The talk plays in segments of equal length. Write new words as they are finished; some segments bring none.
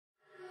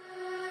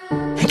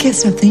I can't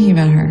stop thinking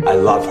about her. I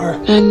love her.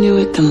 I knew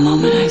it the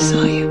moment I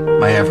saw you.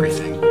 My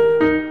everything.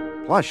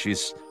 Plus,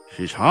 she's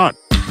hot.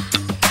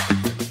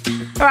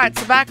 All right,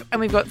 so back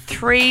and we've got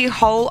 3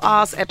 whole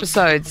ass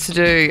episodes to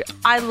do.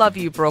 I love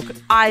you, Brooke.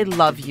 I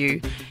love you.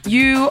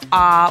 You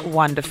are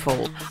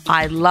wonderful.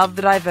 I love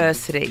the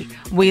diversity.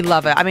 We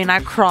love it. I mean, I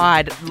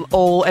cried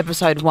all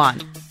episode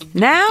 1.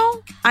 Now,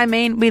 I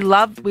mean, we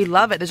love it.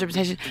 There's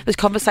representation. There's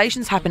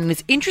conversations happening.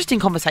 There's interesting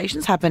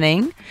conversations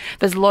happening.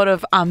 There's a lot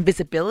of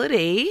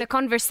visibility. The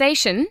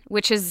Conversation,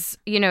 which is,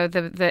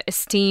 the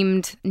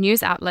esteemed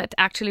news outlet,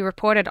 actually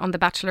reported on The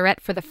Bachelorette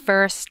for the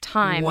first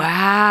time. Wow.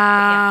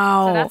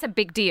 Yeah, so that's a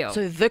big deal.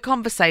 So The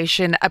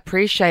Conversation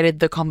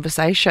appreciated the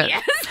conversation.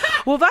 Yes.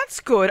 Well,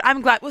 that's good.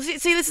 I'm glad. Well, see,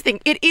 this is the thing.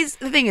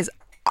 The thing is,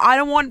 I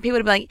don't want people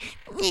to be like,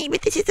 yeah,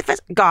 but this is the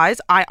first.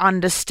 Guys, I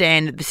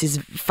understand this is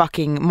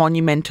fucking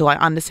monumental. I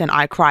understand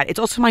I cried. It's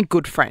also my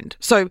good friend.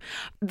 So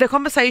the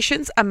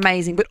conversation's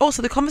amazing, but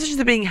also the conversations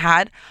that are being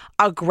had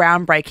are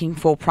groundbreaking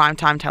for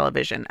primetime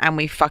television, and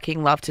we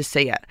fucking love to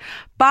see it.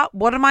 But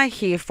what am I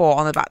here for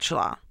on The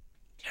Bachelor?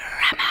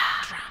 Drama.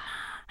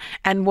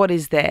 And what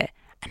is there?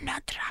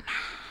 Not drama.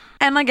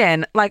 And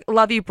again,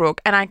 love you,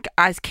 Brooke. And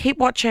I keep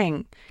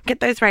watching.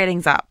 Get those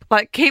ratings up.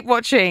 Keep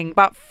watching.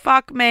 But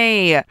fuck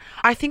me.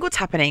 I think what's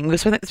happening, we've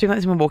spoken about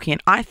this when we're walking in,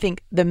 I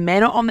think the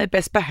men are on their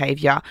best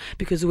behaviour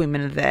because the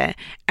women are there.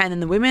 And then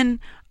the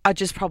women are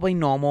just probably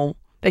normal.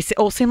 They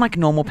all seem like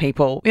normal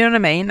people. You know what I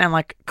mean?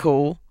 And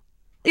cool.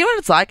 You know what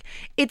it's like?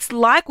 It's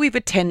like we've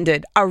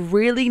attended a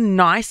really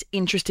nice,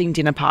 interesting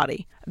dinner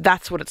party.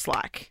 That's what it's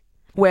like.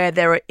 Where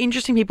there are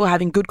interesting people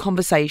having good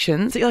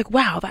conversations. You're like,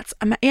 wow,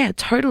 yeah,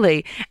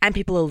 totally. And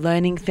people are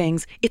learning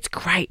things. It's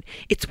great.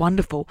 It's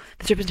wonderful.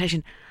 This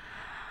representation.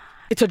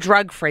 It's a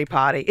drug-free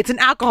party. It's an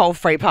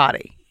alcohol-free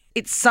party.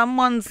 It's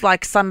someone's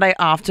Sunday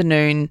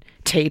afternoon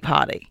tea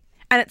party.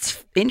 And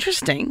it's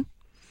interesting.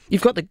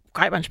 You've got the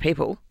great bunch of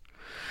people.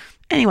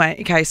 Anyway,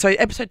 okay, so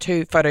episode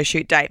 2, photo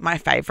shoot date, my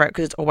favourite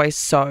because it's always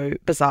so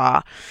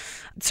bizarre.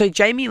 So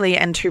Jamie Lee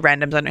and 2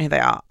 randoms, I don't know who they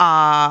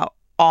are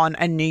on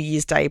a New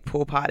Year's Day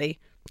pool party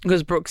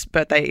because Brooke's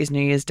birthday is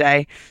New Year's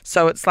Day.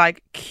 So it's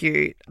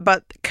cute.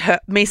 But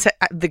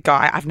the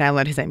guy, I've now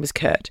learned his name is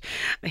Kurt.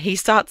 He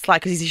starts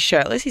because he's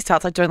shirtless, he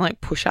starts doing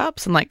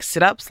push-ups and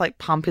sit-ups,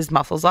 pump his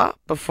muscles up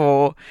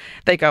before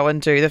they go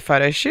and do the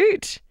photo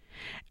shoot.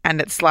 And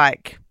it's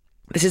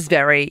this is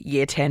very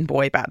year 10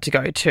 boy about to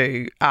go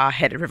to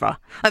Headed River.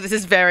 This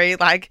is very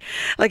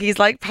he's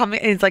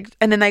pumping and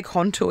and then they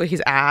contour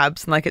his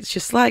abs and it's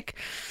just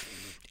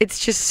it's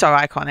just so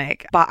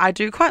iconic. But I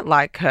do quite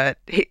like Kurt.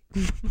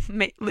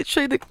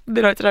 Literally the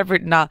notes that I've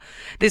written are,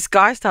 this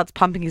guy starts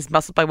pumping his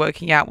muscles by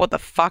working out. What the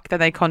fuck?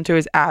 Then they contour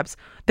his abs.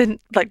 Then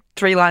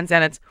 3 lines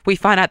down, we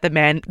find out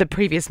the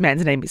previous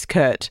man's name is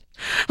Kurt.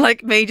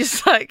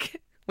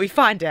 We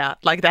find out,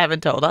 they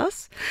haven't told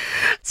us.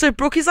 So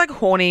Brooke is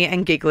horny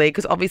and giggly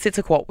because obviously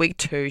it's week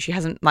 2. She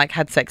hasn't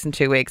had sex in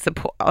 2 weeks.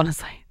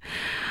 Honestly,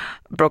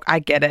 Brooke, I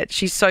get it.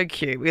 She's so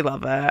cute. We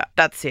love her.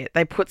 That's it.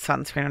 They put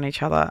sunscreen on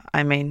each other.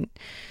 I mean,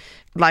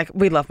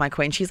 we love my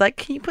queen. She's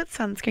can you put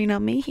sunscreen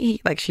on me?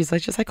 She's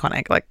just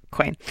iconic,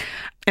 queen.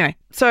 Anyway,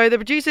 so the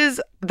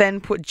producers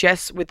then put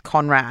Jess with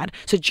Conrad.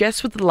 So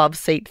Jess was the love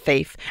seat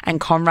thief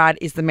and Conrad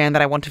is the man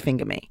that I want to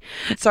finger me.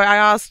 So I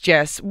asked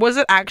Jess, was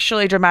it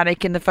actually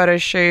dramatic in the photo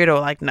shoot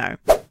or no?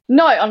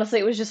 No, honestly,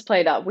 it was just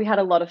played up. We had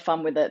a lot of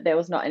fun with it. There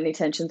was not any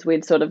tensions.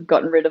 We'd sort of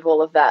gotten rid of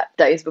all of that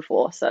days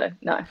before, so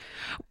no.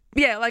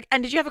 Yeah,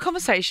 and did you have a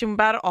conversation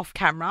about it off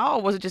camera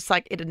or was it just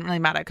it didn't really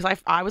matter? Because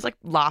I was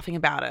laughing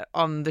about it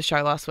on the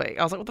show last week.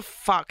 I was what the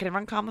fuck? Can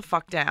everyone calm the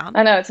fuck down?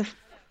 I know, it's a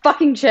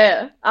fucking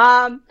chair.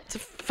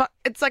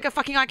 It's like a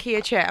fucking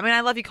IKEA chair. I mean,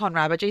 I love you,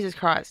 Conrad, but Jesus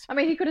Christ. I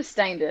mean, he could have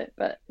stained it,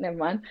 but never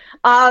mind.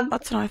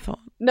 That's what I thought.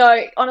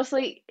 No,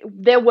 honestly,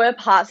 there were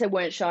parts that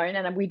weren't shown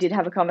and we did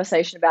have a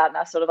conversation about it and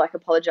I sort of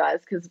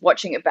apologized because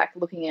watching it back,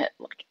 looking at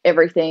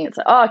everything, it's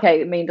oh, okay,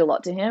 it meant a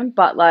lot to him,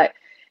 but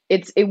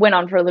it went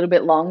on for a little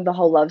bit long, the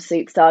whole love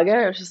seat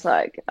saga. It was just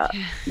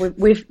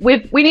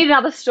we need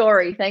another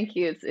story. Thank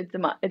you.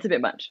 It's a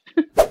bit much.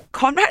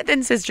 Conrad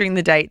then says during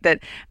the date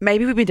that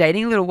maybe we've been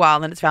dating a little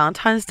while and it's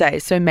Valentine's Day,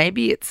 so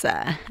maybe it's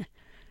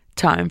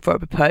time for a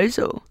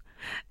proposal.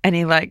 And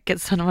he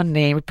gets on one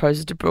knee and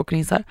proposes to Brooke and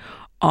he's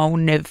I'll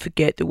never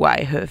forget the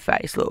way her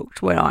face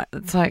looked when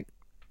it's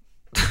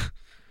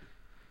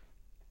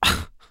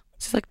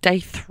it's day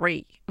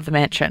 3 of the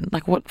mansion.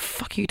 What the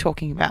fuck are you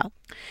talking about?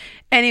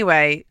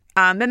 Anyway,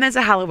 then there's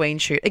a Halloween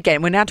shoot.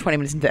 Again, we're now 20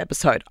 minutes into the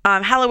episode.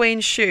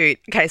 Halloween shoot.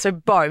 Okay, so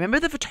Bo,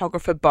 remember the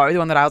photographer Bo, the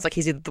one that I was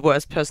he's either the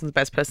worst person or the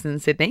best person in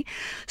Sydney?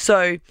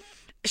 So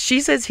she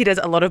says he does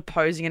a lot of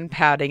posing and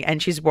pouting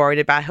and she's worried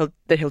about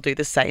that he'll do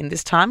the same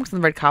this time because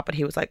on the red carpet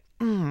he was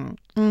And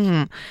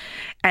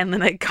then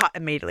they cut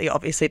immediately,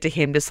 obviously, to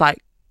him just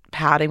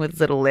pouting with his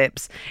little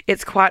lips.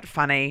 It's quite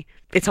funny.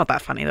 It's not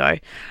that funny though.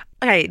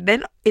 Okay,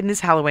 then in this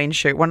Halloween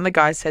shoot, one of the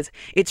guys says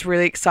it's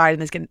really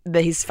exciting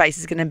that his face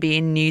is going to be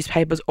in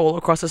newspapers all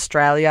across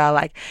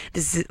Australia.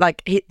 This is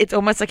it's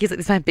almost he's this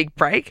is my big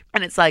break,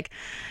 and it's but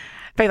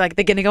they're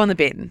going to go in the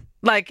bin.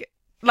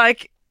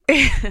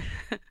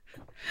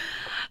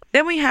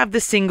 Then we have the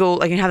single,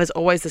 like, you know how there's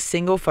always the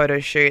single photo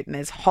shoot, and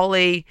there's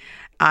Holly,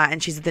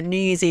 and she's at the New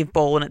Year's Eve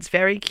ball, and it's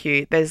very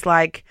cute. There's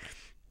like,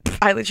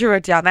 I literally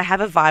wrote down, they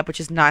have a vibe, which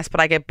is nice, but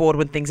I get bored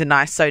when things are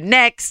nice. So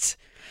next.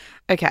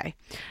 Okay.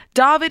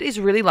 David is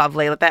really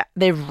lovely. Like,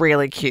 they're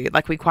really cute.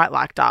 Like, we quite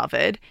like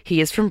David. He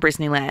is from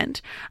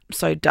Disneyland.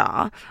 So,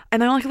 duh.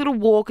 And they're on like a little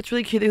walk. It's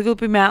really cute. They go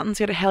up in mountains,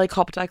 get a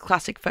helicopter,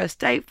 classic first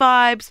date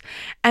vibes.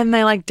 And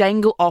they like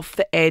dangle off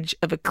the edge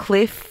of a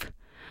cliff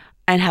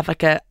and have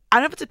like I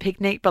don't know if it's a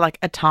picnic, but like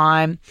a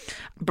time.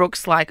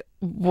 Brooke's like,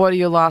 what are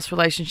your last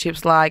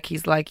relationships like?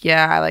 He's like,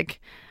 yeah,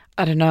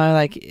 I don't know.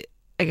 Like,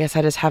 I guess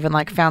I just haven't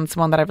like found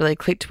someone that I really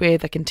clicked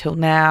with like until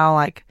now.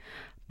 Like,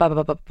 blah,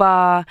 blah, blah, blah,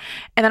 blah.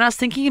 And then I was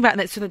thinking about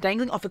it. So they're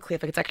dangling off a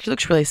cliff. Like, it actually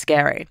looks really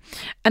scary.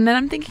 And then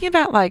I'm thinking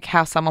about like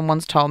how someone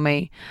once told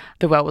me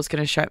the world was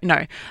going to show.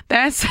 No,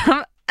 there's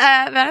some.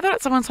 Then I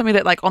thought someone told me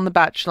that like on The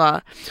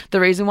Bachelor,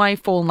 the reason why you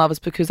fall in love is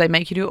because they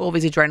make you do all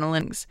these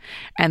adrenalines.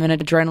 And then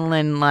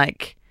adrenaline,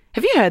 like,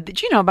 have you heard?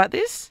 Did you know about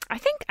this? I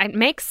think it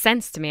makes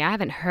sense to me. I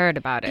haven't heard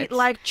about it. It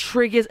like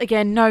triggers,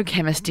 again, no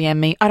chemist DM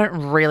me. I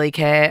don't really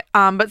care.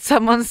 But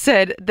someone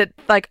said that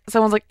like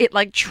someone's like it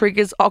like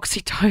triggers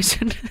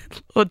oxytocin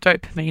or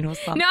dopamine or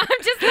something. No,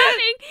 I'm just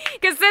laughing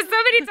because there's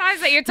so many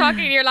times that you're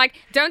talking and you're like,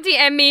 don't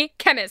DM me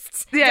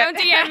chemists. Yeah. Don't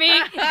DM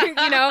me,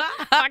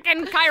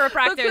 fucking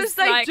chiropractors. Because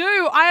they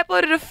do. I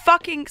uploaded a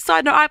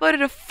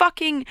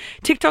fucking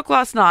TikTok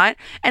last night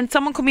and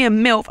someone called me a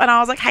MILF and I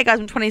was like, hey guys,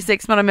 I'm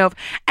 26, not a MILF.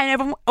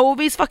 And all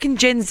these fucking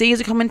Gen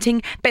Zs are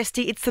commenting,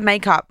 bestie, it's the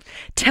makeup.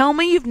 Tell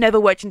me you've never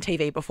worked in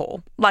TV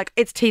before. Like,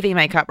 it's TV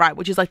makeup, right?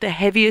 Which is like the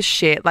heaviest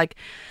shit. Like,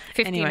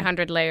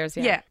 1,500 layers,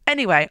 yeah. Yeah.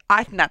 Anyway,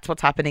 I think that's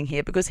what's happening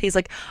here because he's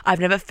like,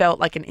 I've never felt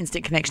like an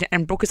instant connection,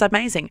 and Brooke is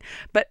amazing.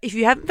 But if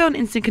you haven't felt an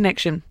instant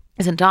connection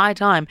this entire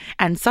time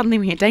and suddenly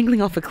when you're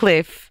dangling off a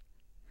cliff,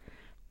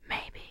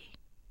 maybe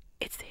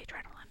it's the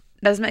adrenaline.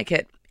 Does make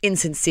it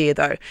insincere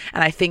though,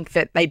 and I think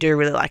that they do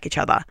really like each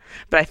other,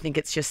 but I think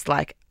it's just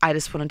like, I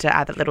just wanted to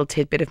add that little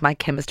tidbit of my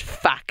chemist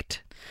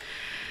fact.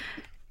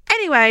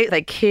 Anyway,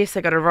 they kiss,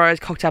 they got a rose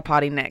cocktail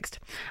party next.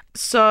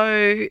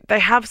 So they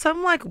have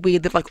some like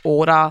weird like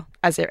order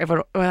as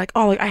everyone we're like,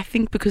 oh, like, I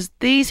think because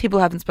these people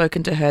haven't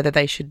spoken to her that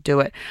they should do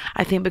it.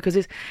 I think because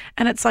this,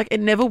 and it's like, it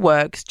never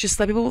works. Just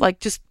let people like,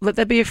 just let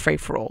there be a free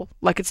for all.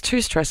 Like, it's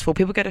too stressful.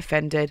 People get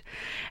offended.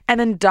 And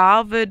then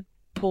David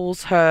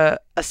pulls her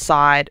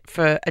aside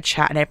for a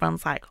chat and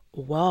everyone's like,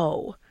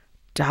 whoa,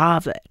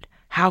 David,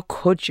 how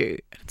could you?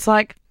 It's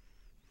like,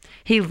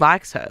 he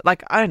likes her.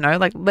 Like, I don't know,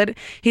 like,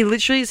 he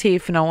literally is here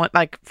for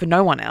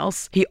no one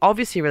else. He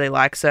obviously really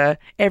likes her.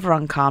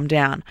 Everyone calm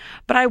down.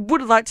 But I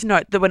would like to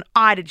note that when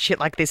I did shit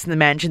like this in the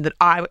mansion, that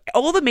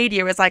all the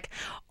media was like,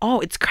 oh,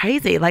 it's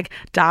crazy. Like,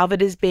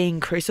 David is being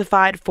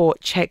crucified for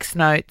checks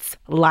notes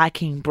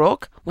liking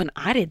Brooke. When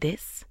I did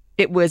this,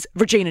 it was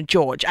Regina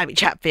George, Amy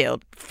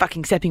Chatfield,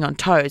 fucking stepping on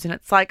toes. And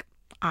it's like,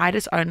 I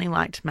just only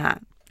liked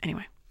Matt.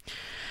 Anyway.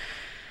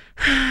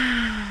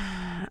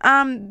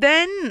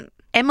 Then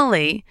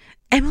Emily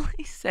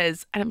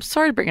says, and I'm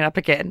sorry to bring it up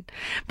again,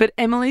 but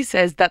Emily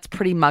says that's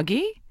pretty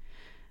muggy.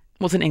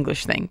 Well, it's an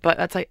English thing, but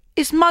that's like,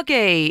 it's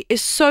muggy.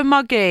 It's so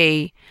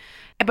muggy.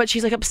 But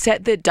she's like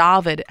upset that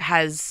David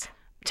has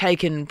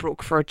taken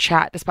Brooke for a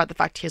chat despite the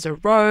fact he has a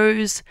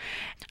rose.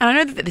 And I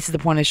know that this is the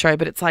point of the show,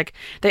 but it's like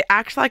they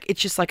act like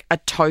it's just like a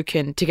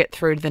token to get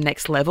through to the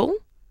next level,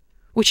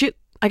 which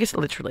I guess it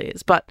literally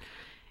is. But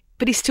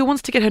he still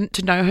wants to get her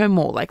to know her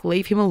more. Like,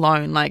 leave him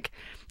alone. Like,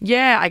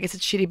 yeah, I guess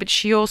it's shitty, but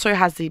she also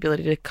has the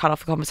ability to cut off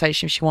the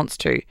conversation if she wants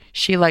to.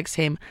 She likes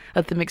him.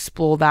 Let them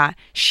explore that.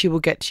 She will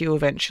get to you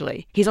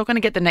eventually. He's not going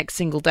to get the next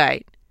single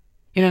date.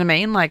 You know what I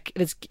mean? Like,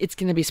 it's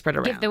going to be spread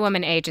around. Give the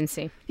woman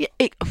agency. Yeah,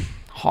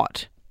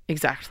 hot.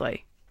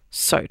 Exactly.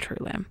 So true,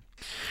 Lam.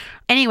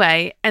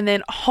 Anyway, and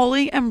then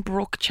Holly and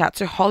Brooke chat.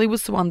 So Holly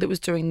was the one that was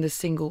doing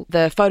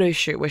the photo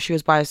shoot where she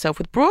was by herself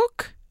with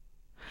Brooke.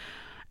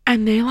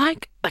 And they're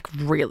like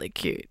really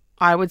cute.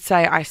 I would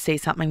say I see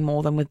something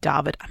more than with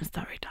David. I'm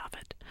sorry,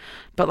 David.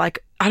 But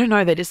like, I don't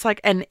know. They're just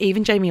like, and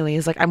even Jamie Lee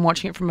is like, I'm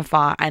watching it from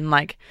afar and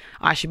like,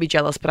 I should be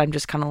jealous, but I'm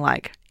just kind of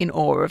like in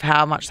awe of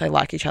how much they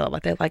like each other.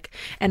 Like, they're like,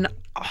 and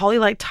Holly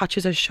like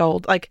touches her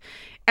shoulder, like,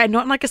 and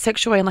not in like a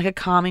sexual way, in like a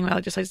calming way,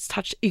 like just like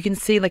touch. You can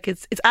see like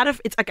it's out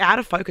of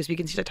focus. But you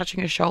can see her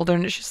touching her shoulder,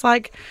 and it's just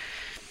like,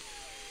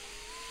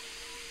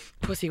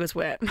 pussy was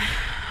wet.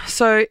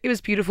 So it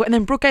was beautiful. And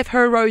then Brooke gave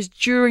her a rose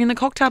during the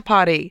cocktail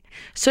party.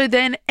 So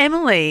then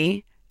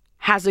Emily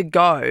has a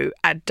go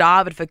at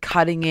David for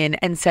cutting in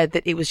and said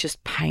that it was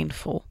just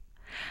painful.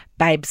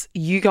 Babes,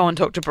 you go and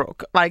talk to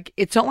Brooke. Like,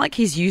 it's not like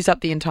he's used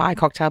up the entire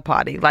cocktail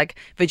party like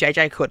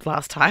Vijay could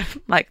last time.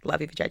 Like, love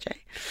you, Vijay.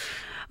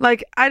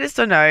 Like, I just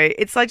don't know.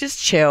 It's like, just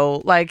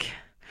chill. Like,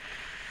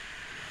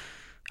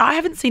 I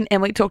haven't seen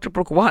Emily talk to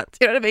Brooke once.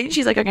 You know what I mean?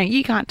 She's like, okay,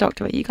 you can't talk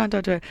to her. You can't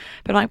talk to her.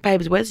 But I'm like,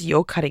 babes, where's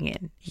your cutting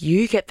in?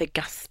 You get the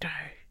gusto.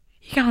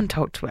 You go and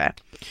talk to her.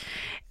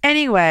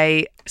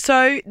 Anyway,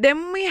 so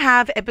then we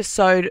have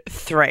episode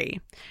 3,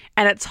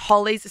 and it's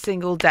Holly's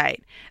single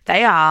date.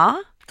 They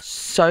are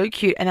So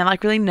cute. And they're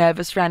like really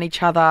nervous around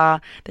each other.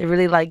 They're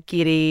really like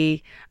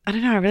giddy. I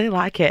don't know. I really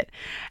like it.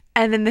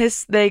 And then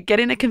they get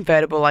in a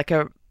convertible, like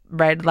a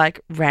red,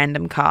 like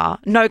random car.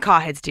 No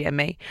car heads DM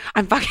me.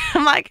 I'm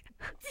like,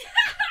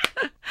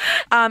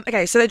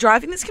 okay, so they're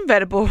driving this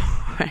convertible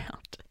around.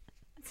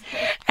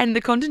 And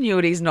the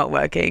continuity is not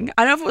working.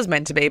 I don't know if it was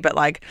meant to be, but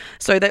like,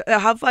 so they'll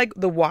have like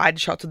the wide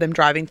shots of them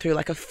driving through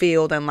like a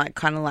field and like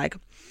kind of like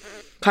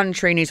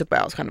country New South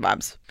Wales kind of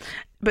vibes.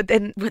 But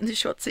then when the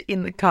shots are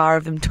in the car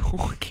of them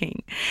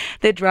talking,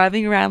 they're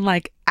driving around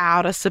like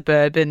outer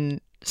suburban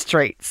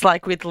streets,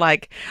 like with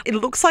like, it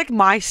looks like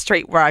my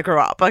street where I grew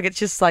up. Like it's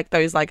just like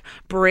those like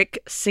brick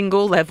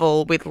single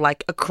level with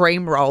like a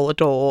cream roller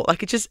door.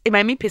 Like it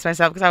made me piss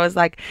myself because I was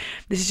like,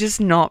 this is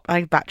just not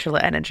like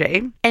Bachelor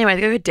energy. Anyway,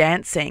 they go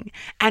dancing.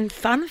 And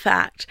fun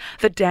fact,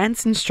 the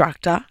dance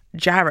instructor,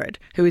 Jared,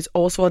 who is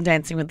also on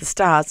Dancing with the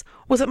Stars,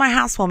 was at my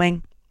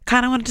housewarming.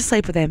 Kind of wanted to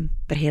sleep with him,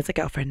 but he has a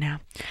girlfriend now.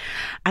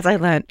 As I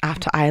learned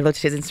after I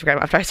looked at his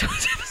Instagram after I saw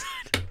this episode.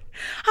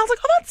 I was like,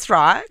 oh, that's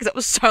right. Because it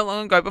was so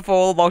long ago before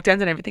all the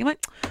lockdowns and everything. I'm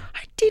like,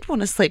 I did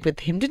want to sleep with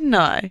him, didn't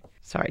I?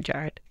 Sorry,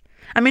 Jared.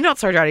 I mean, not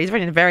sorry, Jared. He's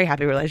in a very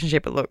happy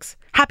relationship, it looks.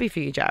 Happy for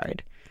you,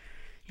 Jared.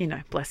 You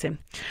know, bless him.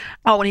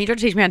 Oh, and he tried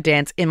to teach me how to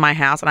dance in my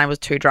house and I was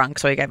too drunk,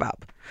 so he gave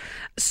up.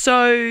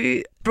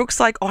 So Brooke's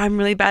like, oh, I'm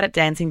really bad at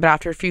dancing, but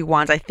after a few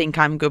ones, I think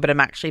I'm good, but I'm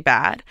actually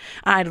bad.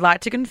 And I'd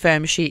like to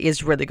confirm she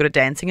is really good at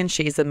dancing and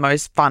she's the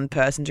most fun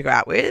person to go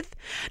out with.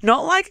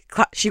 Not like,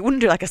 she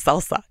wouldn't do like a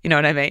salsa, you know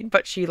what I mean?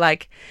 But she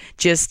like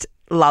just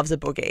loves a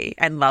boogie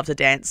and loves a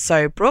dance.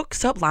 So Brooke,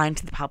 stop lying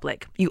to the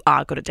public. You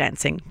are good at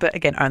dancing. But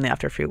again, only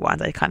after a few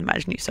wines. I can't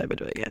imagine you sober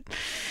doing it.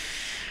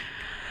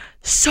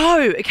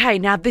 So, okay,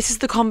 now this is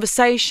the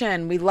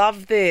conversation. We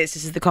love this.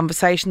 This is the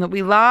conversation that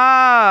we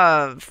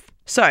love.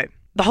 So,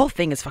 the whole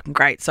thing is fucking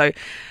great. So, they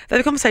had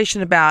a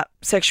conversation about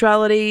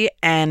sexuality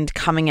and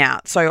coming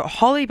out. So,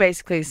 Holly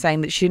basically is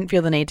saying that she didn't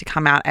feel the need to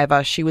come out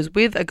ever. She was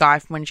with a guy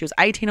from when she was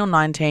 18 or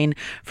 19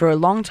 for a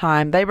long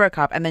time. They broke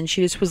up and then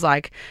she just was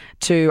like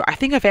to, I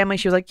think her family,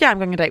 she was like, yeah, I'm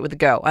going on a date with a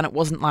girl. And it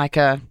wasn't like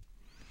a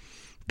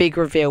big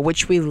reveal,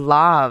 which we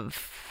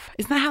love.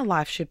 Isn't that how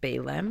life should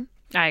be, Lem?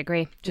 I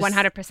agree.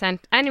 100%.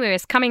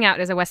 Anyways, coming out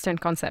is a Western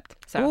concept.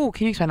 So. Oh,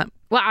 can you explain that?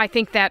 Well, I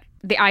think that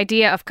the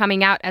idea of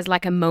coming out as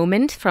like a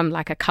moment from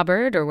like a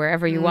cupboard or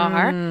wherever you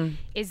are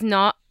is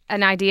not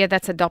an idea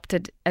that's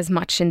adopted as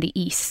much in the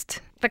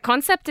East. The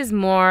concept is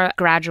more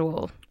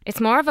gradual. It's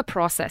more of a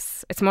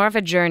process. It's more of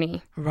a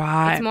journey.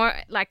 Right. It's more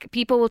like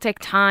people will take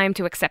time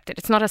to accept it.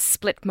 It's not a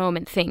split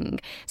moment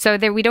thing. So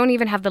we don't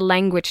even have the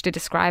language to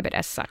describe it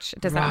as such.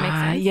 Does that make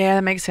sense? Yeah,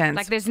 that makes sense.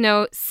 Like there's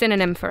no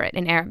synonym for it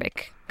in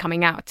Arabic,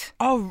 coming out.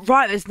 Oh,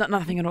 right. There's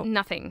nothing at all.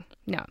 Nothing.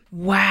 No.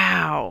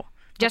 Wow.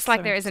 Just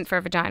like there isn't for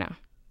a vagina.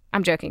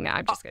 I'm joking now.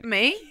 I'm just kidding.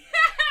 Me?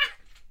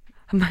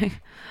 I'm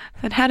like,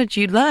 then how did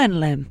you learn,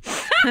 Lem?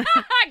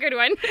 Good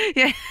one.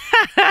 Yeah.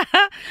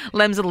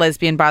 Lem's a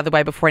lesbian, by the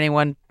way, before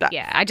anyone...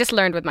 Yeah, I just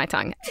learned with my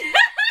tongue.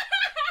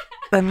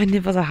 My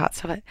nipples are hot,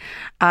 so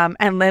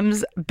and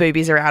Lem's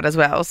boobies are out as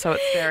well, so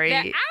it's very...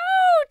 They're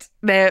out!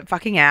 They're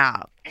fucking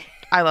out.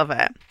 I love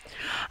it.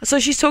 So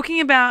she's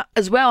talking about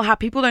as well how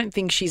people don't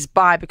think she's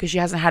bi because she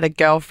hasn't had a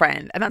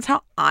girlfriend. And that's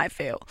how I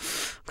feel.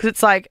 Because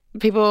it's like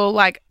people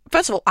like,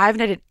 first of all, I haven't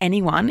dated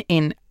anyone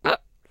in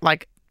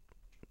like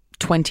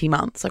 20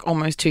 months, like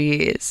almost 2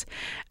 years.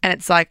 And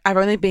it's like I've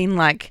only been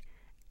like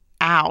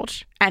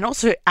out and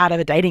also out of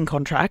a dating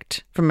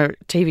contract from a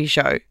TV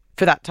show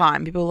for that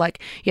time. People are like,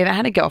 yeah, I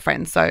had a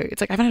girlfriend. So it's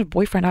like I haven't had a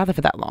boyfriend either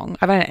for that long.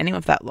 I haven't had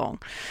anyone for that long.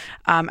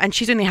 And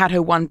she's only had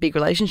her one big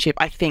relationship,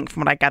 I think,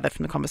 from what I gathered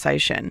from the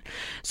conversation.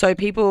 So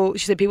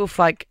she said people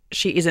feel like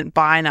she isn't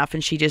bi enough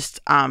and she just,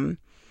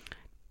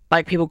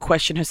 like people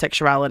question her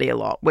sexuality a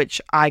lot, which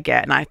I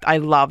get. And I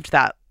loved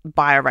that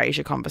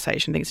bi-erasure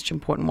conversation. I think it's such an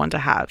important one to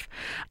have.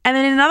 And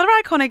then in another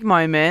iconic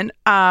moment,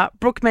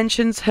 Brooke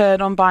mentions her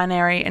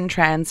non-binary and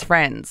trans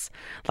friends,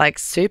 like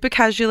super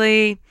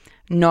casually,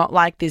 not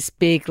like this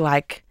big,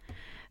 like,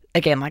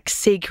 again, like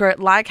secret,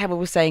 like how we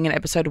were saying in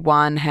episode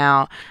 1,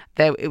 how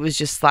it was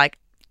just like,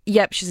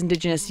 yep, she's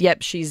Indigenous,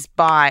 yep, she's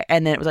bi,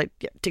 and then it was like,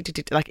 yep, tick, tick,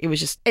 tick, like it was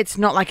just, it's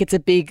not like it's a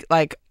big,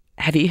 like,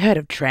 have you heard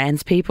of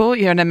trans people?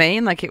 You know what I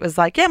mean? Like it was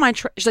like, yeah,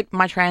 she's like,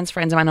 my trans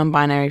friends and my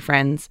non-binary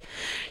friends.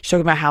 She's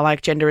talking about how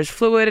like gender is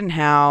fluid and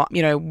how,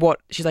 you know,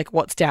 she's like,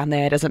 what's down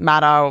there doesn't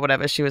matter or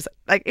whatever. She was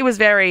like, it was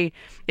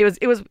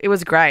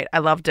great. I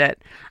loved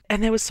it.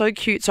 And they were so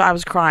cute. So I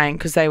was crying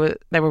because they were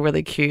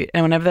really cute.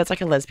 And whenever there's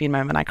like a lesbian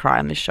moment, I cry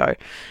on this show.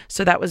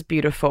 So that was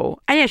beautiful.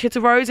 And yeah, she gets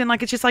a rose and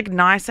like, it's just like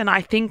nice. And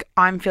I think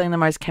I'm feeling the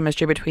most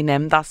chemistry between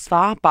them thus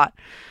far, but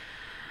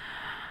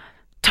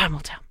time will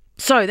tell.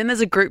 So then there's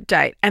a group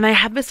date and they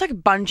have this like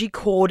bungee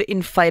cord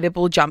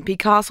inflatable jumpy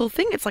castle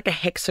thing. It's like a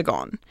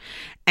hexagon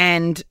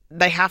and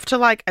they have to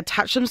like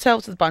attach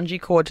themselves to the bungee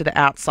cord to the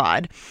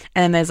outside.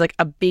 And then there's like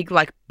a big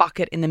like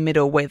bucket in the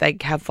middle where they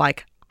have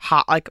like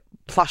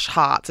plush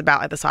hearts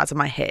about like the size of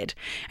my head.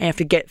 And you have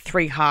to get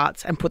 3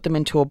 hearts and put them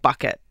into a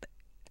bucket.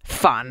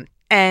 Fun.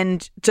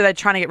 And so they're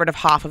trying to get rid of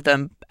half of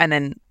them and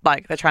then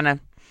like they're trying to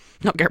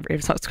not get rid of,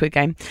 it's not Squid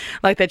Game.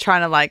 Like they're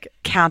trying to like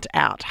count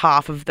out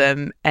half of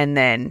them, and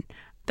then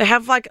they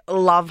have like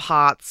love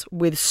hearts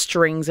with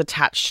strings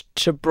attached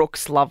to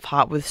Brooke's love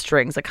heart with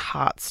strings, like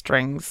heart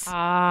strings.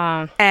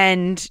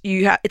 And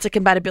it's a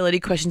compatibility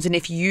questions, and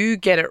if you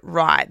get it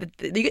right,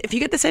 if you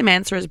get the same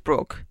answer as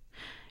Brooke,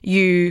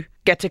 you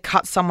get to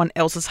cut someone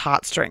else's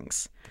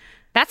heartstrings.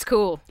 That's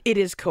cool. It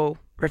is cool.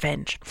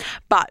 Revenge.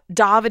 But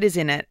David is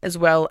in it as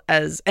well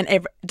as, and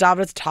David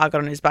has a target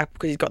on his back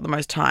because he's got the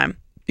most time,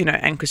 you know,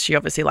 and because she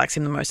obviously likes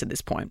him the most at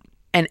this point.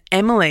 And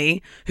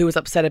Emily, who was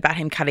upset about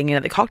him cutting in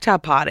at the cocktail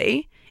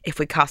party, if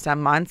we cast our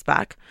minds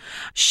back,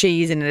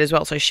 she's in it as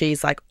well. So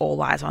she's like all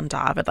eyes on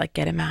David, like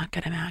get him out,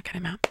 get him out, get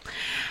him out.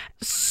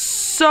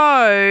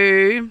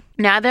 So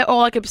now they're all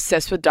like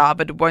obsessed with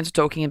David, won't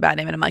talking about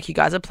him. And I'm like, you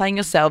guys are playing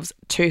yourselves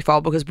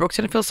twofold because Brooke's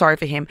going to feel sorry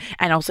for him.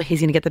 And also he's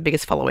going to get the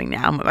biggest following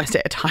now most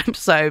of the time.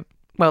 So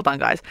well done,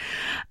 guys.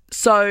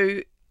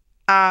 So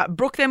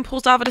Brooke then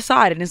pulls David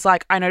aside and is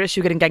like, I noticed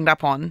you're getting ganged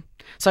up on.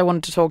 So I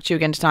wanted to talk to you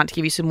again tonight to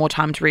give you some more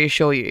time to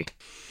reassure you.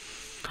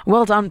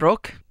 Well done,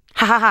 Brooke.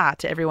 Ha ha ha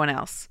to everyone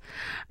else.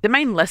 The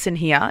main lesson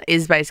here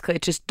is basically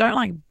just don't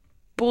like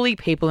bully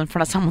people in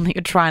front of someone that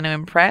you're trying to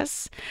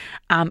impress.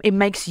 It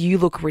makes you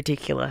look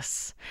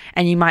ridiculous.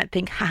 And you might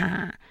think, ha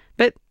ha,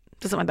 but it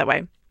doesn't work that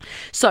way.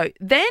 So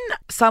then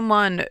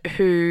someone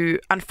who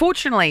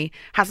unfortunately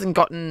hasn't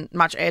gotten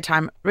much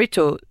airtime,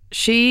 Ritu,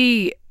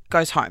 she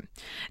goes home.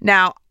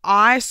 Now,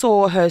 I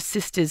saw her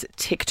sister's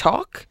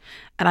TikTok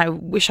and I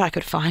wish I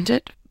could find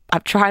it.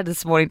 I've tried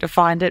this morning to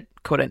find it,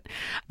 couldn't.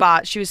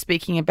 But she was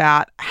speaking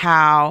about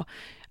how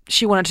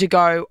she wanted to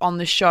go on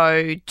the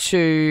show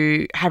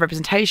to have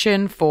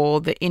representation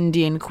for the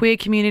Indian queer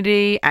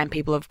community and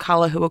people of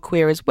colour who are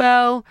queer as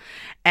well.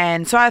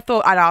 And so I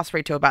thought I'd ask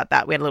Ritu about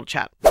that. We had a little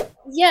chat.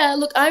 Yeah,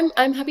 look,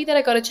 I'm happy that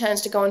I got a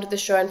chance to go onto the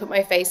show and put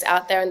my face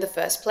out there in the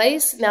first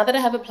place. Now that I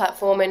have a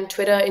platform and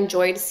Twitter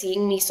enjoyed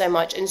seeing me so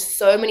much and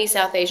so many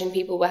South Asian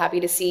people were happy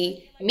to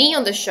see me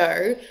on the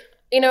show,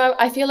 you know,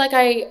 I feel like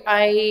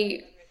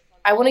I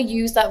want to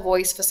use that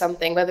voice for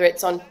something, whether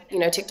it's on, you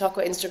know, TikTok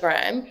or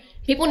Instagram.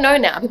 People know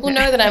now. People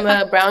know that I'm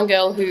a brown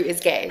girl who is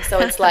gay. So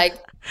it's like...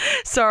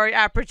 Sorry,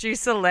 our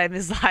producer Lem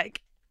is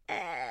like...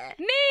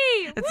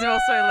 Me! It's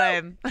also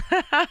Lem.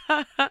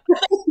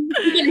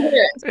 You can hear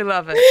it. We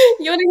love it.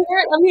 You want to hear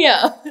it? I'm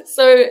here.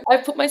 So I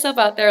put myself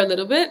out there a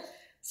little bit.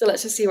 So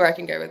let's just see where I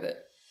can go with it.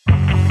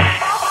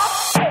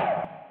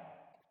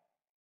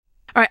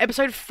 All right,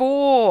 episode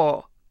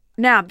 4.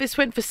 Now, this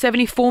went for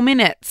 74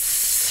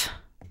 minutes.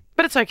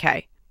 But it's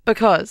okay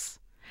because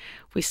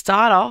we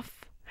start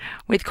off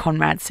with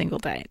Conrad's single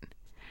date.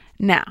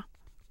 Now,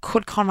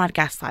 could Conrad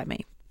gaslight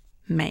me?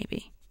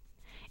 Maybe.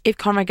 If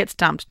Conrad gets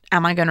dumped,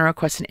 am I going to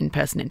request an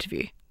in-person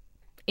interview?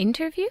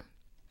 Interview?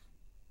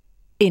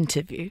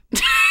 Interview.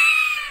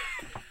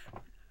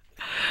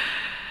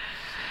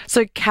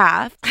 So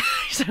Kath,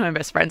 she's one of my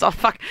best friends. Oh,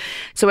 fuck.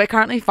 So we're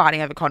currently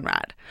fighting over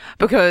Conrad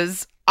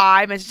because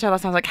I messaged her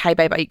last time. I was like, hey,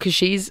 babe, because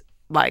she's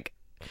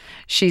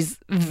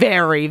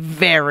very,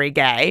 very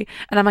gay.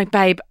 And I'm like,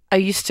 babe, are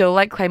you still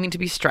like claiming to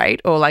be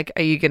straight or like,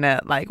 are you gonna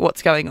like,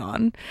 what's going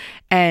on?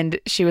 And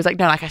she was like,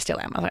 no, like I still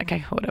am. I was like,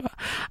 okay, whatever.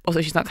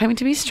 Also, she's not claiming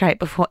to be straight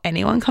before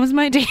anyone comes to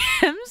my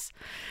DMs.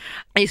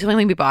 I used to let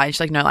me by and she's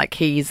like, no, like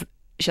he's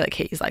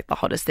like the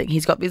hottest thing.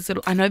 He's got this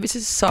little, I know this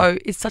is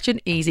it's such an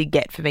easy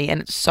get for me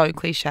and it's so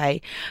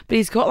cliche, but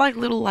he's got like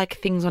little like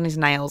things on his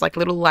nails, like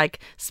little like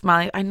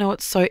smiley. I know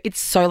it's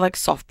so like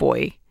soft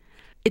boy.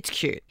 It's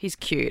cute. He's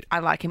cute. I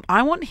like him.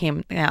 I want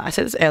him. Now, I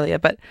said this earlier,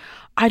 but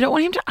I don't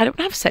want to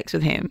have sex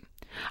with him.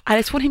 I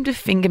just want him to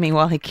finger me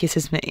while he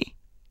kisses me.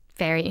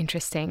 Very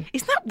interesting.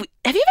 Isn't that,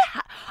 have you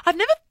ever I've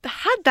never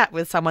had that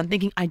with someone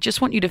thinking, I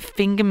just want you to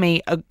finger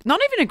me, not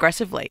even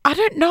aggressively. I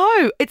don't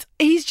know.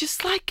 He's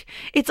just like,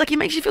 it's like he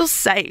makes you feel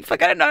safe.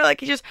 Like, I don't know,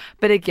 like he just,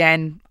 but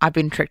again, I've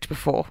been tricked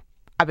before.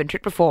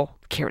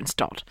 Kieran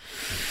Stott.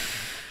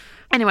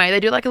 Anyway, they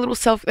do like a little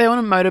they're on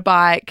a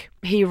motorbike.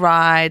 He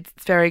rides.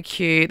 It's very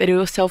cute. They do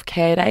a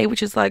self-care day,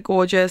 which is like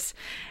gorgeous.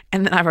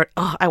 And then I wrote,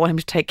 I want him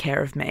to take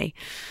care of me.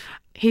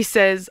 He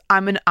says,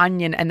 I'm an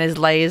onion and there's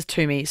layers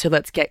to me, so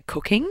let's get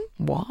cooking.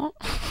 What?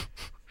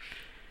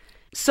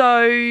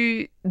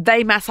 So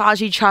they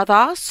massage each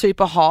other,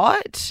 super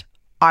hot.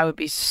 I would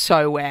be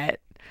so wet.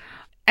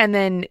 And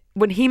then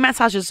when he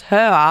massages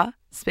her,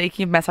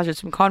 speaking of massages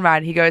from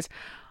Conrad, he goes,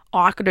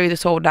 I could do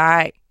this all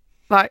day.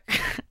 Like,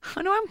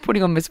 I know I'm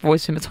putting on this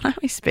voice for him. It's not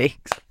how he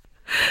speaks.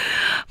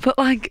 But,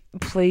 like,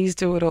 please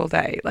do it all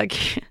day.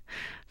 Like,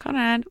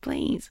 Conrad,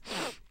 please.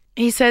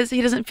 He says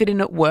he doesn't fit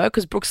in at work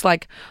because Brooke's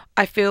like,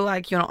 I feel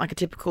like you're not like a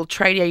typical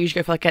tradie. I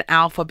usually go for like an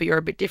alpha, but you're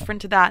a bit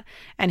different to that.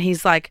 And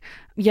he's like,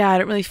 yeah, I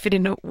don't really fit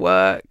in at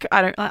work.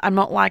 I'm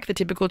not like the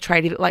typical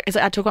tradie. Like,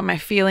 I talk about my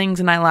feelings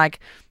and I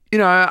like, you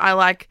know, I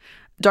like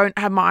don't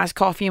have my iced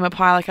coffee in my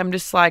pie. Like, I'm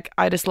just like,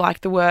 I just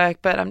like the work,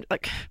 but I'm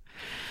like,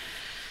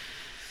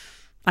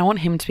 I want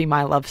him to be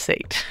my love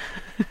seat.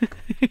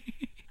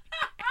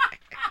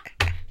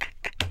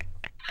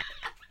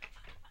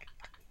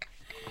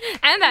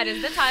 And that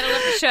is the title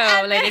of the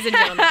show, ladies and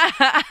gentlemen.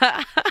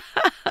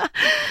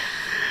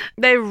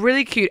 They're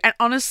really cute. And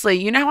honestly,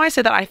 you know how I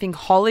said that I think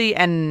Holly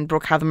and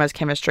Brooke have the most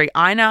chemistry?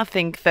 I now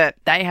think that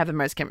they have the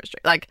most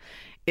chemistry.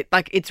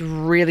 It's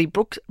really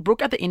Brooke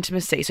at the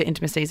intimacy. So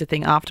intimacy is a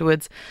thing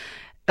afterwards.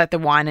 At the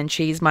wine and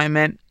cheese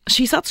moment,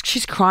 she's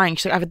crying.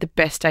 She's like, I've had the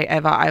best day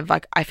ever.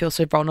 I feel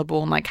so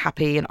vulnerable and like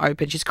happy and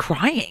open. She's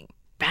crying.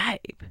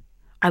 Babe,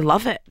 I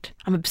love it.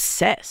 I'm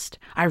obsessed.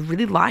 I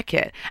really like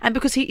it. And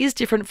because he is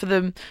different for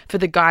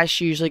the guys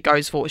she usually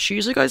goes for. She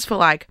usually goes for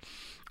like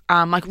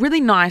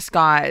really nice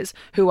guys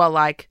who are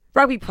like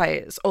rugby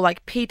players or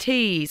like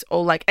PTs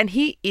or like, and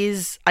he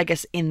is, I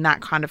guess, in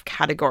that kind of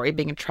category,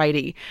 being a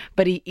tradie,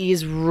 but he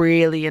is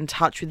really in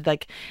touch with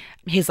like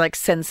his like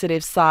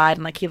sensitive side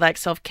and like he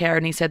likes self-care,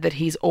 and he said that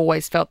he's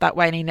always felt that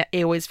way and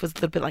he always was a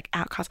little bit like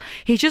outcast.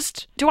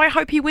 Do I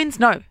hope he wins?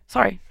 No,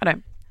 sorry, I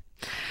don't.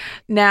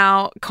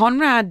 Now,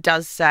 Conrad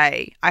does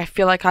say, I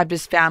feel like I've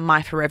just found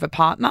my forever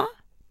partner.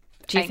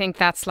 Do you think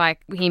that's like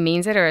he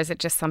means it, or is it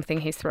just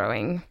something he's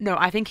throwing? No,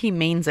 I think he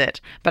means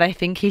it, but I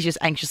think he's just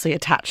anxiously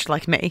attached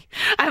like me.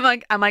 I'm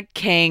like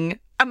king.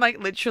 I'm like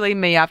literally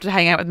me after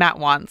hanging out with Matt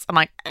once. I'm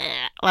like,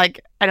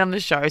 and on the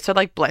show. So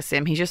like, bless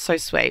him. He's just so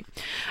sweet.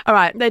 All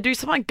right. They do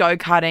some like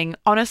go-karting.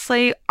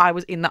 Honestly, I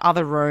was in the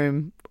other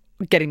room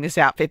getting this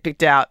outfit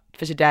picked out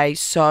for today.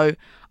 So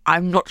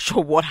I'm not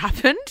sure what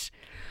happened,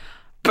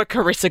 but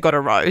Carissa got a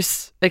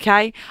rose.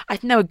 Okay. I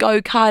think they were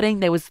go-karting.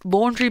 There was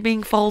laundry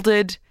being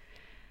folded.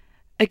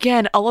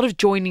 Again, a lot of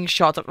joining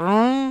shots.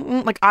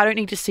 Like, I don't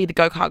need to see the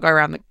go-kart go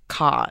around the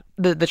cart,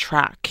 the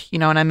track. You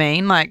know what I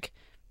mean? Like,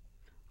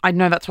 I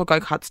know that's what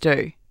go-karts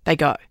do. They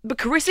go. But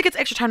Carissa gets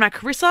extra time. Now,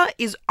 Carissa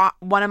is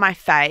one of my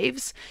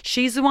faves.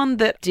 She's the one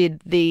that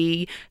did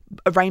the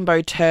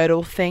rainbow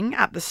turtle thing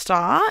at the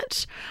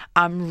start.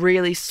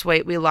 Really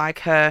sweet. We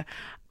like her.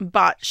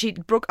 But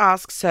Brooke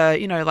asks her,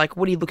 you know, like,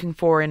 what are you looking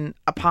for in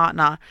a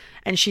partner?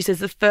 And she says,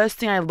 the first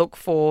thing I look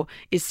for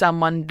is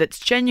someone that's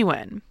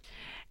genuine.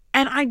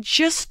 And I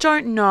just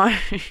don't know.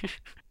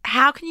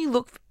 How can you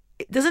look?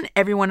 Doesn't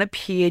everyone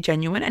appear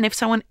genuine? And if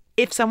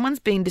someone's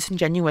being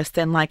disingenuous,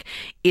 then like,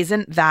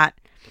 isn't that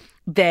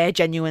their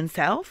genuine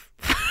self?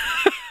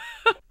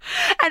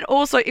 And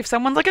also, if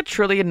someone's like a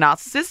truly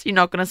narcissist, you're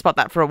not going to spot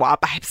that for a while,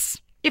 babes.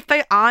 If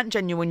they aren't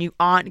genuine, you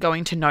aren't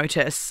going to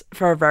notice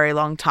for a very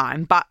long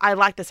time. But I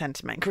like the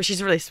sentiment because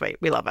she's really sweet.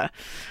 We love her.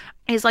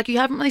 He's like, you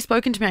haven't really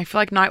spoken to me. I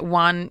feel like night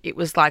one, it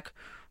was like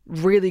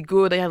really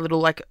good. They had a little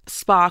like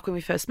spark when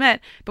we first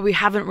met, but we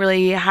haven't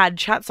really had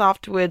chats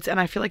afterwards, and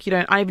I feel like I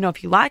don't even know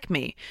if you like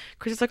me.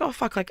 Because it's like, oh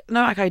fuck, like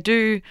no, like I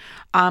do.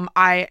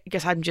 I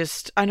guess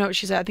I know what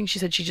she said. I think she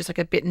said she's just like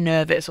a bit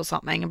nervous or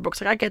something, and Brooke's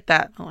like, I get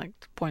that. I'm like,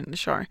 point in the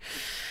show.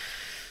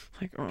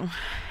 Like, oh.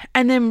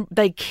 And then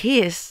they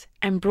kiss,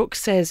 and Brooke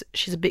says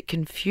she's a bit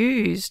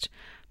confused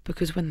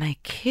because when they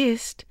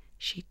kissed,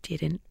 she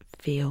didn't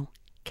feel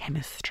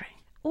chemistry.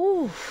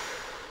 Ooh.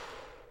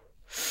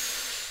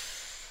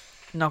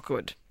 Not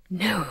good.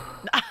 No.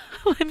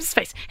 Lem's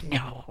face.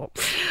 No.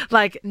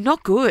 Like,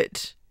 not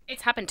good.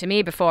 It's happened to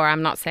me before.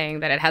 I'm not saying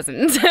that it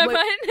hasn't.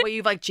 Where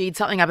you've like G'd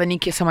something up and you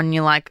kiss someone and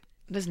you're like,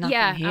 there's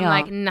nothing here. I'm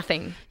like,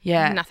 nothing.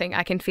 Yeah. Nothing.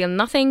 I can feel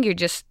nothing. You're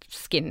just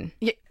skin.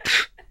 Yeah.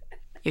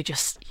 You're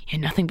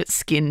nothing but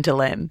skin to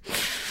Lem.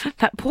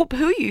 Who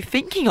are you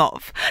thinking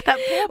of?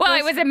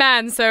 It was a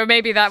man, so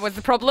maybe that was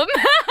the problem.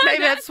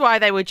 Maybe that's why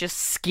they were just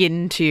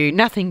skin to you.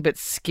 Nothing but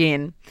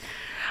skin.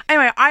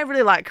 Anyway, I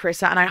really like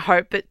Carissa, and I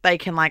hope that they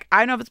can, like, I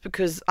don't know if it's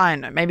because, I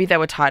don't know, maybe they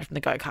were tired from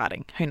the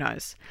go-karting. Who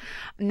knows?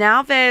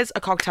 Now there's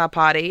a cocktail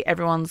party.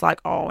 Everyone's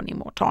like, oh, I need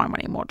more time.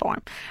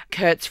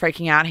 Kurt's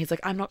freaking out. He's like,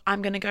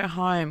 I'm going to go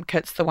home.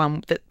 Kurt's the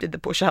one that did the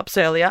push-ups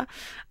earlier.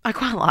 I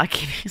quite like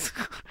him.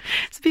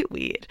 It's a bit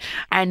weird.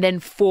 And then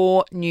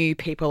 4 new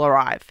people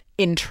arrive.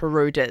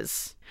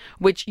 Intruders.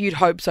 Which you'd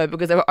hope so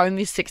because there were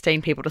only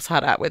 16 people to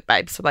start out with,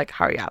 babe. So, like,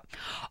 hurry up.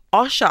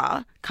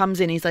 Osher comes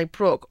in. He's like,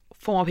 Brooke,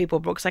 4 more people.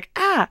 Brooke's like,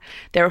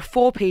 there are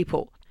 4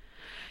 people.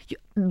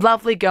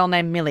 Lovely girl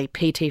named Millie,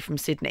 PT from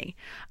Sydney.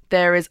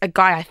 There is a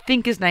guy, I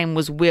think his name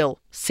was Will,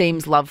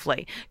 seems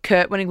lovely.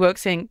 Kurt, when he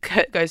works in,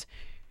 Kurt goes,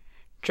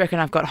 do you reckon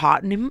I've got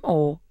heart in him?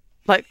 Or,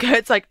 like,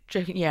 Kurt's like, do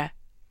you reckon, yeah.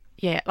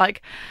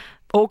 Like,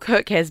 all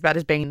Kurt cares about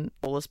is being the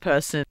tallest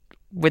person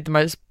with the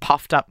most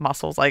puffed up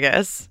muscles, I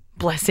guess.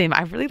 Bless him.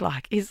 I really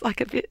he's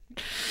like a bit...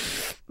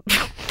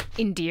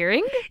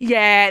 Endearing?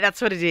 Yeah,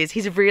 that's what it is.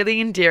 He's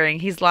really endearing.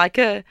 He's like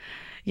he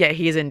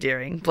is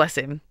endearing. Bless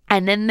him.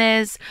 And then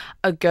there's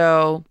a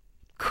girl,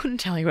 couldn't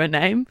tell you her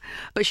name,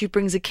 but she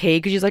brings a key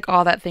because she's like,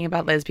 oh, that thing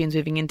about lesbians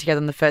moving in together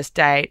on the first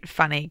date.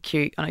 Funny,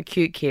 cute, on a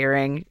cute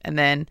keyring. And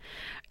then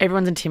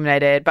everyone's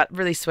intimidated, but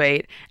really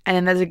sweet. And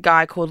then there's a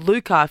guy called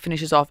Luca,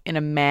 finishes off in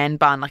a man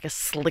bun, like a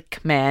slick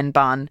man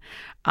bun,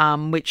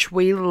 which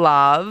we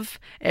love.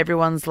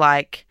 Everyone's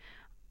like,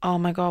 oh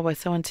my God, we're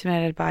so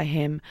intimidated by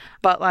him.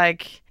 But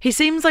like, he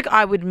seems like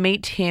I would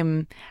meet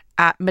him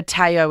at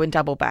Mateo in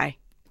Double Bay.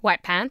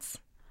 White pants?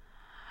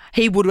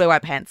 He would wear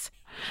white pants.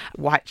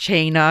 White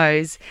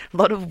chinos, a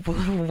lot of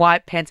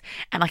white pants,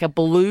 and like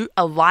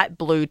a light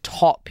blue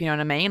top, you know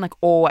what I mean? Like,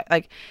 all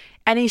like,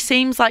 and he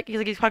seems like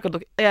he's quite good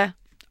look. Yeah,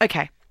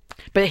 okay.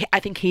 But I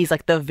think he's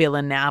like the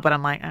villain now, but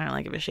I'm like, I don't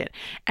really give a shit.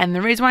 And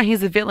the reason why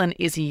he's the villain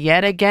is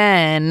yet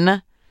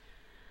again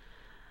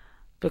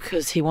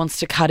because he wants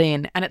to cut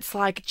in. And it's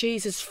like,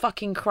 Jesus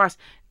fucking Christ.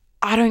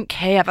 I don't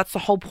care. That's the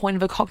whole point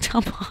of a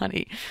cocktail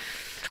party.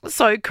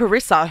 So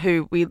Carissa,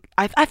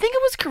 I think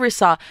it was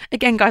Carissa.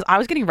 Again, guys, I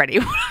was getting ready.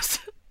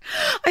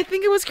 I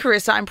think it was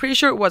Carissa. I'm pretty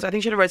sure it was. I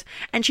think she had a rose.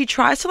 And she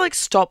tries to like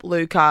stop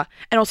Luca.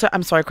 And also,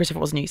 I'm sorry, Chris, if it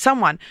wasn't you.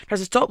 Someone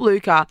tries to stop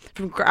Luca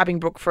from grabbing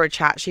Brooke for a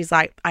chat. She's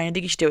like, I don't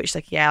think you should do it. She's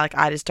like, yeah, like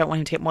I just don't want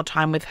him to get more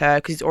time with her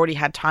because he's already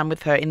had time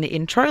with her in the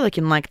intro, like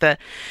in like the.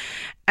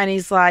 And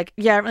he's like,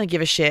 yeah, I don't really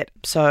give a shit.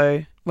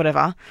 So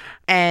whatever.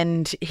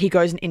 And he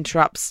goes and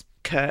interrupts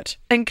Kurt.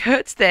 And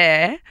Kurt's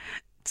there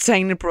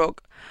saying to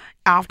Brooke,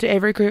 after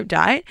every group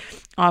date,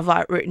 I've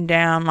like written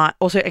down like,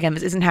 also again,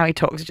 this isn't how he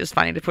talks. It's just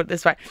funny to put it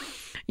this way.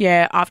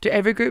 Yeah, after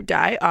every group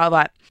date, I've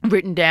like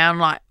written down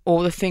like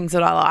all the things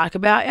that I like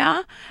about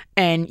you.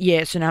 And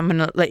yeah, so now I'm going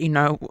to let you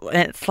know.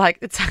 And it's like,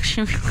 it's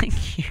actually really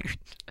cute.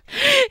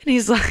 And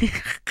he's like,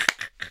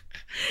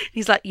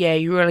 yeah,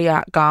 you're really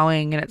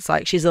outgoing. And it's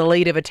like, she's the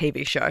lead of a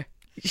TV show.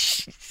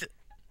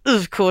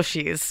 Of course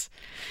she is.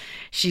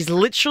 She's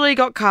literally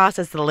got cast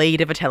as the lead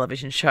of a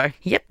television show.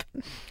 Yep.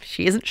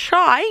 She isn't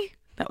shy.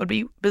 That would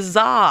be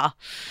bizarre.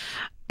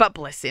 But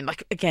bless him.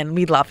 Like, again,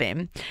 we love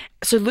him.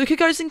 So Luca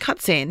goes and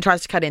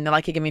tries to cut in. They're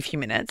like, give me a few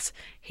minutes.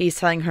 He's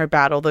telling her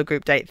about all the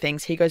group date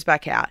things. He goes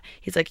back out.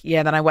 He's like,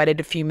 yeah, then I waited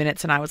a few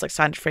minutes and I was like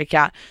starting to freak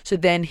out. So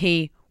then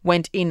he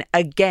went in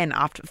again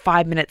after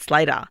 5 minutes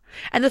later.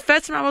 And the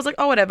first time I was like,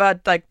 oh, whatever,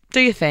 like,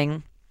 do your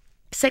thing.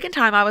 Second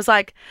time I was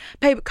like,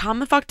 babe, calm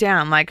the fuck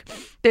down. Like,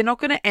 they're not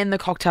going to end the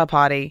cocktail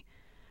party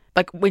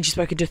like when she's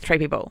spoken to 3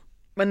 people.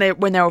 When there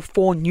were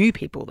 4 new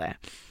people there.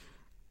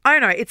 I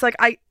don't know. It's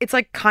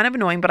like kind of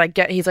annoying, but I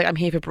get he's like, I'm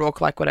here for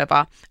Brooke, like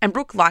whatever. And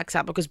Brooke likes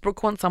that because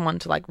Brooke wants someone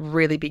to like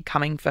really be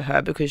coming for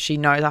her because she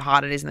knows how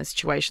hard it is in this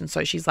situation.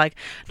 So she's like,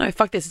 no,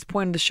 fuck this. It's the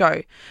point of the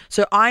show.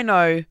 So I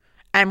know,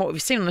 and what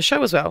we've seen on the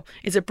show as well,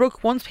 is that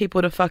Brooke wants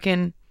people to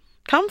fucking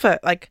comfort,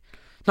 like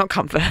not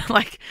comfort,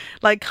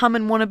 like come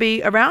and want to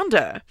be around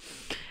her.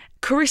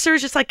 Carissa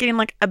is just like getting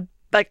like a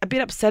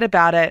bit upset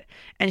about it.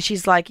 And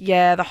she's like,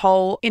 yeah, the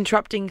whole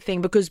interrupting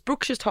thing, because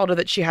Brooke just told her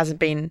that she hasn't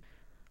been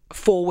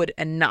forward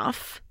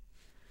enough,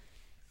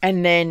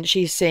 and then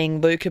she's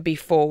seeing Luca be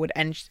forward,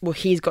 and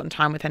he's gotten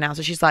time with her now,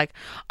 so she's like,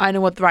 I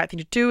know what the right thing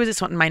to do is. It's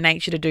not in my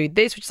nature to do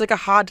this, which is like a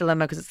hard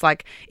dilemma because it's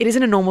like it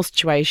isn't a normal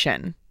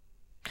situation.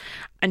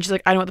 And she's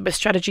like, I know what the best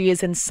strategy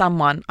is, and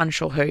someone,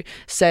 unsure who,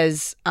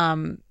 says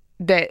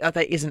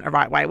that isn't a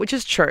right way, which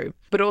is true.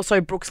 But also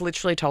Brooke's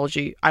literally told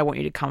you, I want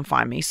you to come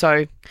find me.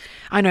 So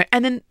I know.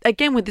 And then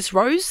again with this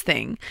rose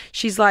thing,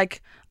 she's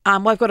like,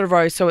 well, I've got a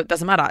rose, so it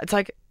doesn't matter. It's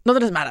like, not that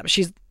it doesn't matter, but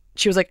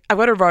she was like, I've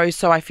got a rose,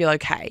 so I feel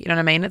okay. You know what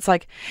I mean? It's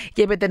like,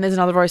 yeah, but then there's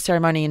another rose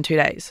ceremony in 2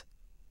 days.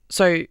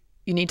 So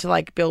you need to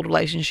like build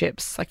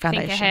relationships, like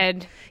foundation. Think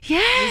ahead.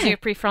 Yeah. Use your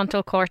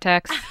prefrontal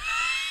cortex.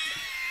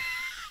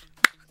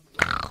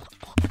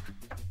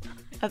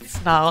 That's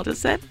snarled,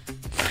 is it?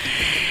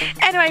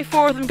 Anyway,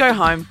 4 of them go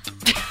home.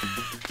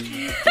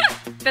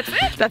 That's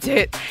it. That's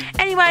it.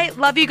 Anyway,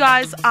 love you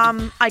guys.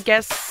 I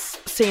guess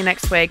see you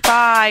next week.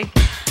 Bye.